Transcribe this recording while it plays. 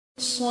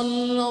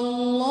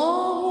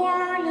Sallallahu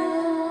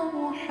ala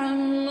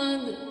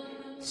Muhammad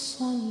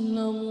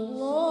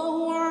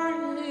Sallallahu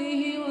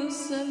alayhi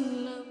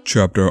wasallam.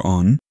 Chapter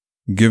on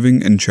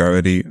Giving in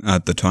Charity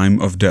at the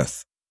Time of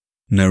Death.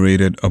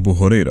 Narrated Abu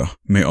Hurairah,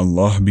 may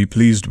Allah be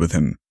pleased with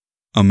him.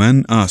 A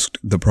man asked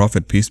the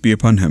Prophet, peace be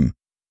upon him,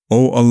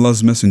 O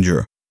Allah's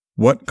Messenger,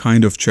 what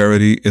kind of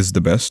charity is the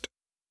best?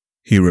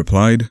 He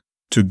replied,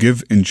 to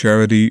give in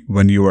charity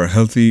when you are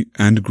healthy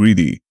and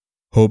greedy,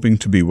 hoping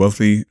to be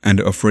wealthy and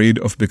afraid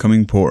of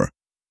becoming poor.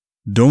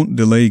 Don't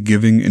delay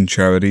giving in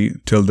charity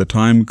till the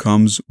time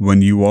comes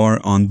when you are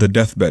on the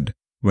deathbed,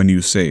 when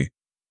you say,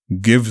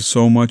 give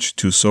so much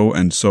to so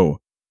and so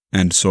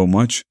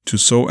much to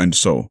so and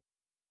so.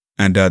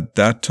 And at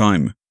that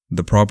time,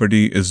 the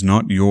property is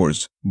not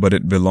yours, but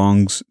it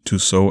belongs to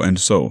so and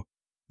so,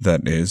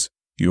 that is,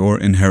 your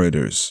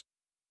inheritors.